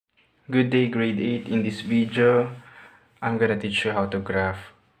Good day, grade 8. In this video, I'm gonna teach you how to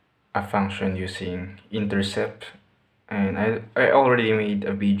graph a function using intercept. And I already made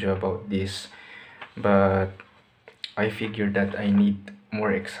a video about this, but I figured that I need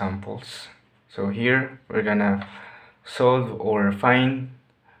more examples. So here, we're gonna solve or find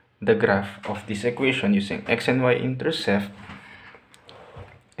the graph of this equation using x and y intercept,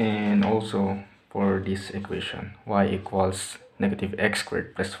 and also for this equation, y equals negative x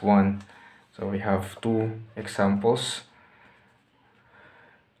squared plus 1. So we have two examples.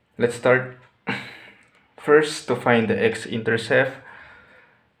 Let's start. First, to find the x-intercept,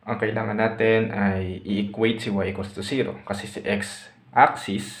 ang kailangan natin ay i-equate si y equals to 0. Kasi si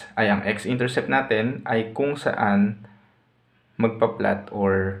x-axis ay ang x-intercept natin ay kung saan magpa-plot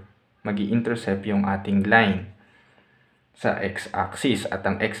or mag-i-intercept yung ating line sa x-axis. At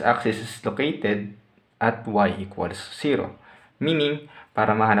ang x-axis is located at y equals 0. Meaning,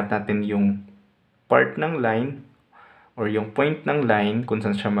 para mahanap natin yung part ng line or yung point ng line kung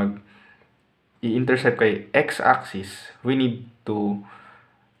saan siya i-intercept kay x-axis, we need to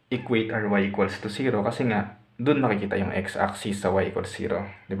equate our y equals to 0 kasi nga, dun makikita yung x-axis sa y equals 0.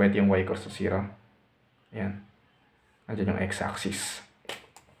 Diba ito yung y equals to 0? Ayan. Andiyan yung x-axis.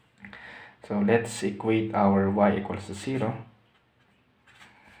 So, let's equate our y equals to 0.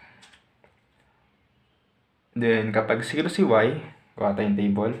 Then, kapag 0 si y, gawa tayong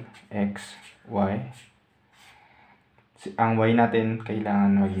table, x, y. Ang y natin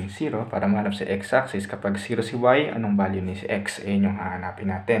kailangan maging 0 para mahanap si x-axis. Kapag 0 si y, anong value ni si x? Ayan yung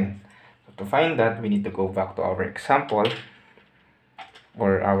hahanapin natin. So to find that, we need to go back to our example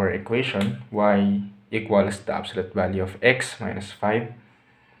or our equation. Y equals the absolute value of x minus 5.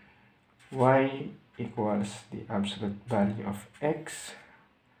 Y equals the absolute value of x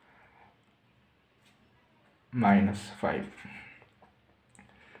minus 5.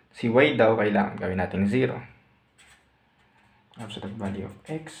 Si y daw kailangan gawin natin 0. Absolute value of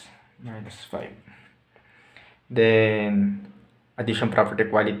x minus 5. Then, addition property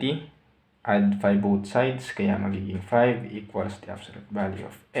equality, add 5 both sides, kaya magiging 5 equals the absolute value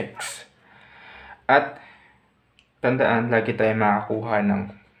of x. At, tandaan, lagi tayo makakuha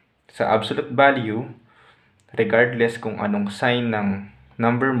ng sa absolute value, regardless kung anong sign ng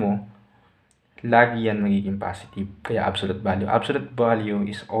number mo, lagi yan magiging positive. Kaya absolute value. Absolute value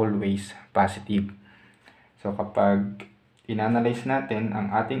is always positive. So, kapag in-analyze natin, ang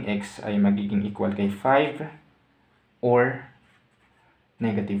ating x ay magiging equal kay 5 or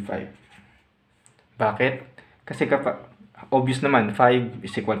negative 5. Bakit? Kasi kapag, obvious naman, 5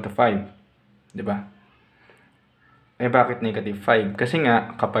 is equal to 5. Diba? Eh, bakit negative 5? Kasi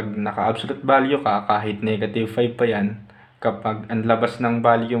nga, kapag naka-absolute value ka, kahit negative 5 pa yan, kapag ang labas ng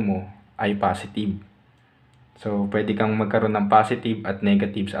value mo ay positive. So, pwede kang magkaroon ng positive at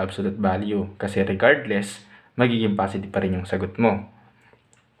negative sa absolute value. Kasi regardless, magiging positive pa rin yung sagot mo.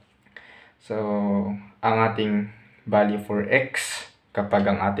 So, ang ating value for x, kapag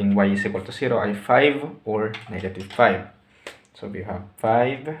ang ating y is equal to 0 ay 5 or negative 5. So, we have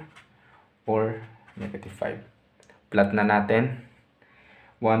 5 or negative 5. Plot na natin.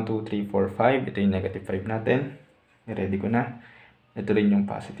 1, 2, 3, 4, 5. Ito yung negative 5 natin. I-ready ko na. Ito rin yung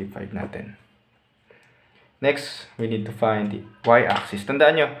positive 5 natin. Next, we need to find the y-axis.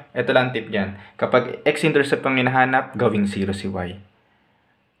 Tandaan nyo, ito lang tip dyan. Kapag x-intercept ang hinahanap, gawing 0 si y.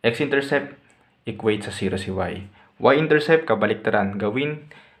 X-intercept, equate sa 0 si y. Y-intercept, kabaliktaran,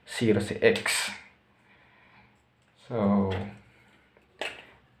 gawin 0 si x. So,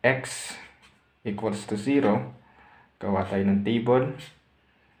 x equals to 0. Gawa tayo ng table.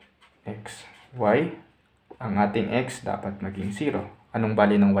 X, y. Ang ating x dapat maging 0. Anong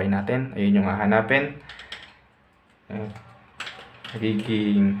value ng y natin? Ayun yung hahanapin.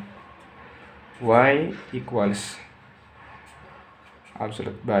 Magiging y equals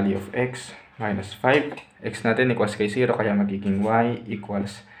absolute value of x minus 5. X natin equals kay 0, kaya magiging y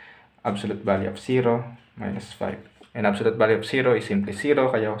equals absolute value of 0 minus 5. And absolute value of 0 is simply 0,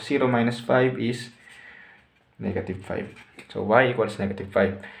 kaya 0 minus 5 is negative 5. So y equals negative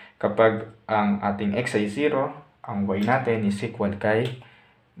 5. Kapag ang ating x ay 0, ang y natin is equal kay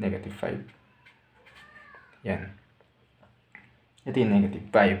negative 5. Yan. Ito yung negative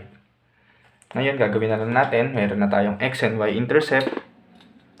 5. Ngayon, gagawin na lang natin. Meron na tayong x and y intercept.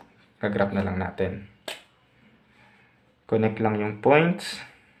 Gagraph na lang natin. Connect lang yung points.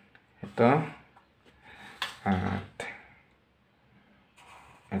 Ito. At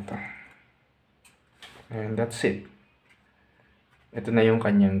ito. And that's it. Ito na yung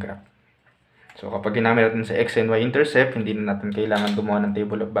kanyang graph. So, kapag ginamit natin sa x and y intercept, hindi na natin kailangan gumawa ng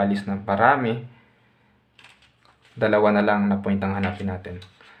table of values ng parami. Dalawa na lang na point ang hanapin natin.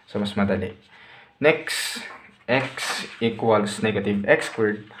 So, mas madali. Next, x equals negative x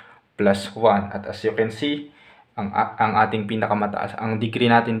squared plus 1. At as you can see, ang ating pinakamataas, ang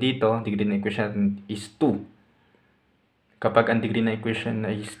degree natin dito, degree ng equation natin is 2. Kapag ang degree ng equation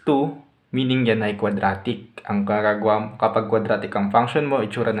is 2, meaning yan ay quadratic. Kapag quadratic ang function mo,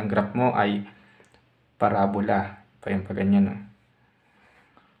 itsura ng graph mo ay parabola. Pa ganyan, no?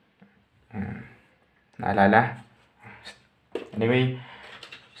 Naalala? Anyway,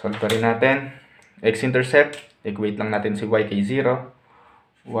 solve pa rin natin. X-intercept, equate lang natin si y kay 0.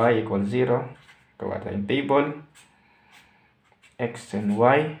 Y equals 0. Gawa tayong table. X and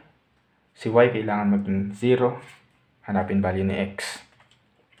y. Si y kailangan maging 0. Hanapin value ni x.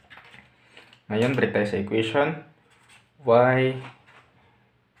 Ngayon, balik tayo sa equation. Y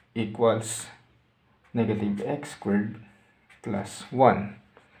equals negative x squared plus 1.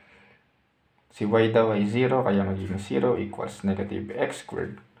 Si y daw ay 0, kaya magiging 0 equals negative x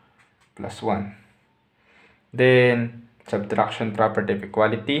squared plus 1. Then, subtraction property of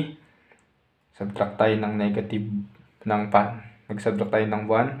equality. Subtract tayo ng negative mag-subtract tayo ng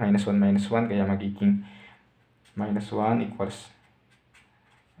 1, minus 1, kaya magiging minus 1 equals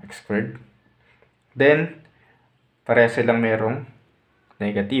x squared. Then, pareha silang merong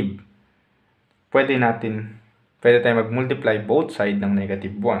negative. Pwede tayo mag-multiply both side ng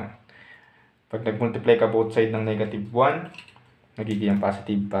negative 1. Pag nag-multiply ka both side ng negative 1, nagiging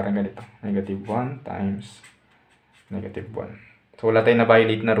positive, parang ganito. Negative 1 times negative 1. So, wala tayong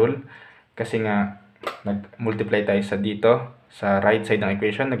na-violate na rule. Kasi nga, nag-multiply tayo sa dito, sa right side ng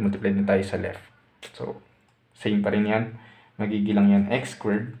equation, nag-multiply din tayo sa left. So, same pa rin yan. Magiging lang yan x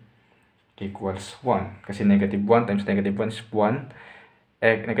squared equals 1. Kasi negative 1 times negative 1 is 1.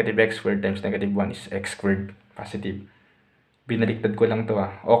 Negative x squared times negative 1 is x squared, positive. Binaliktad ko lang to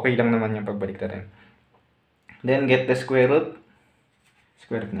Okay lang naman yung pagbaliktad. Then, get the square root.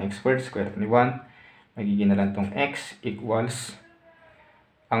 Square root ng x squared, square root ni 1. Magiging na lang tong x equals,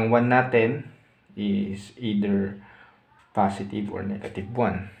 ang 1 natin is either positive or negative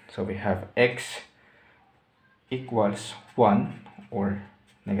 1. So, we have x equals 1 or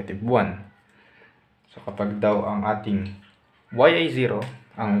negative 1. So, kapag daw ang ating y ay 0,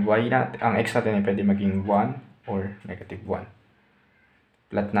 ang x natin ay pwede maging 1 or negative 1.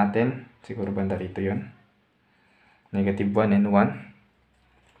 Plot natin, siguro banda rito yun. Negative 1 and 1.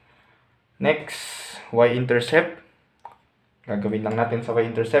 Next, y-intercept. Gagawin lang natin sa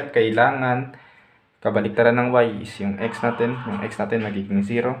y-intercept, kailangan kabaliktaran ng y is yung x natin. Yung x natin magiging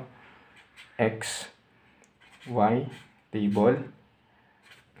 0. X, y, table.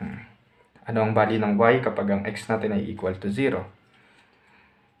 Ano ang value ng y kapag ang x natin ay equal to 0?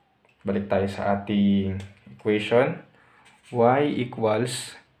 Balik tayo sa ating equation. Y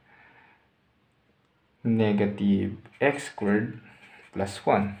equals negative x squared plus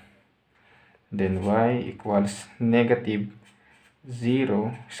 1. Then y equals negative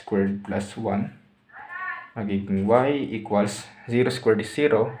 0 squared plus 1. Magiging y equals 0 squared is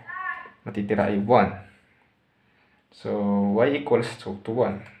 0. Matitira ay 1. So, y equals to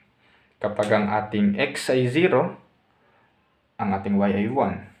 1. Kapag ang ating x ay 0, ang ating y ay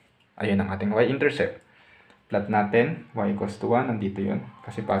 1. Ayun ang ating y-intercept. Plot natin, y equals to 1, nandito yun.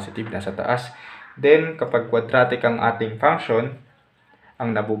 Kasi positive, nasa taas. Then, kapag quadratic ang ating function,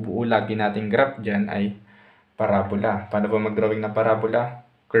 ang nabubuo lagi nating graph dyan ay parabola. Paano ba mag-drawing ng parabola?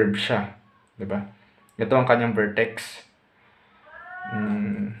 Curve siya. Diba? Ito ang kanyang vertex.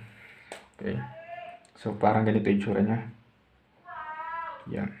 Okay. So, parang ganito yung itsura niya.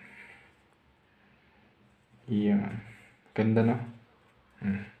 Yan. Yan. Ganda, no?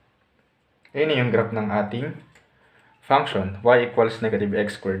 Ayan yung graph ng ating function. Y equals negative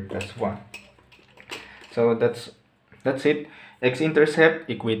x squared plus 1. So, that's it. X-intercept,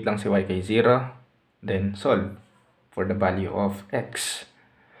 equate lang si y kay 0. Then, solve for the value of x.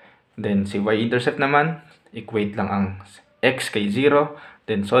 Then, si y-intercept naman, equate lang ang x kay 0.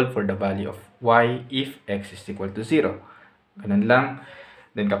 Then, solve for the value of y if x is equal to 0. Ganun lang.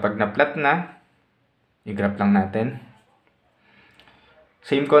 Then, kapag na-plot na, i-graph lang natin.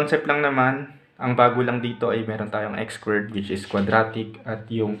 Same concept lang naman. Ang bago lang dito ay meron tayong x squared which is quadratic at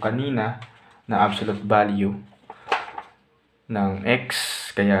yung kanina na absolute value ng x.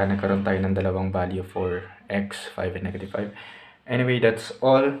 Kaya nagkaroon tayo ng dalawang value for x, 5 and negative 5. Anyway, that's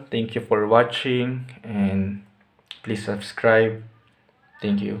all. Thank you for watching and please subscribe.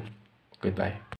 Thank you. Goodbye.